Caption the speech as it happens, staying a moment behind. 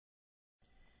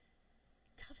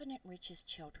Covenant Reaches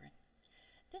Children.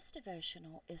 This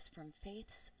devotional is from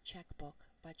Faith's Checkbook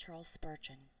by Charles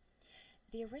Spurgeon.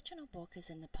 The original book is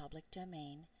in the public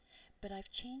domain, but I've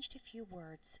changed a few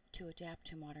words to adapt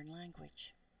to modern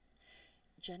language.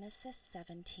 Genesis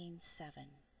 17:7.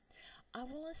 I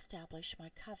will establish my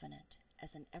covenant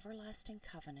as an everlasting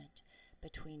covenant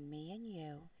between me and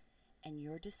you and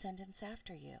your descendants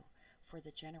after you for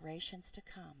the generations to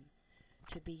come,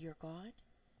 to be your God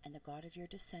and the God of your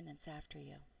descendants after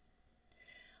you.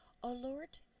 O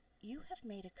Lord, you have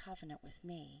made a covenant with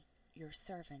me, your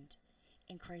servant,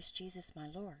 in Christ Jesus my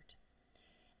Lord.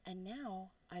 And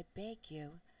now I beg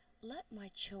you, let my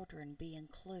children be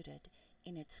included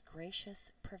in its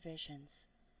gracious provisions.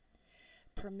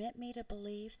 Permit me to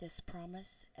believe this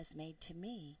promise as made to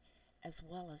me as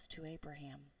well as to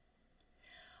Abraham.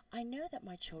 I know that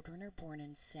my children are born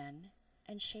in sin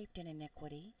and shaped in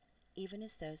iniquity, even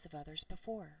as those of others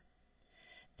before.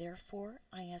 Therefore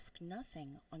I ask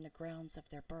nothing on the grounds of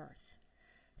their birth,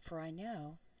 for I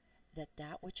know that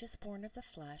that which is born of the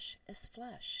flesh is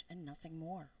flesh, and nothing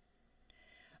more.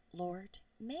 Lord,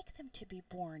 make them to be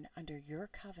born under your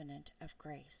covenant of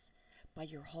grace by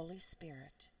your Holy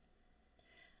Spirit.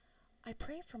 I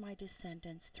pray for my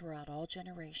descendants throughout all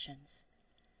generations.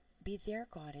 Be their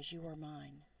God as you are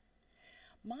mine.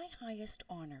 My highest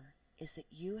honor is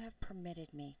that you have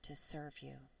permitted me to serve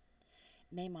you.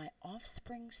 May my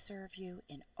offspring serve you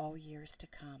in all years to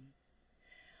come.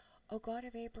 O God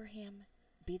of Abraham,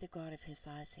 be the God of his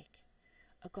Isaac.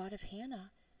 O God of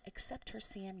Hannah, accept her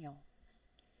Samuel.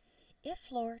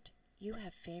 If, Lord, you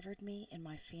have favored me and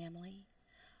my family,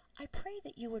 I pray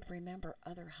that you would remember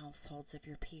other households of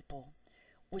your people,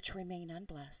 which remain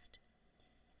unblessed.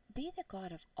 Be the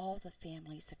God of all the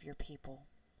families of your people.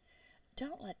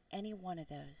 Don't let any one of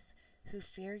those who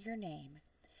fear your name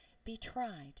be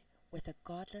tried with a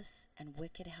godless and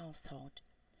wicked household.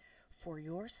 For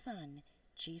your Son,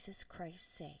 Jesus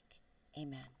Christ's sake.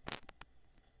 Amen.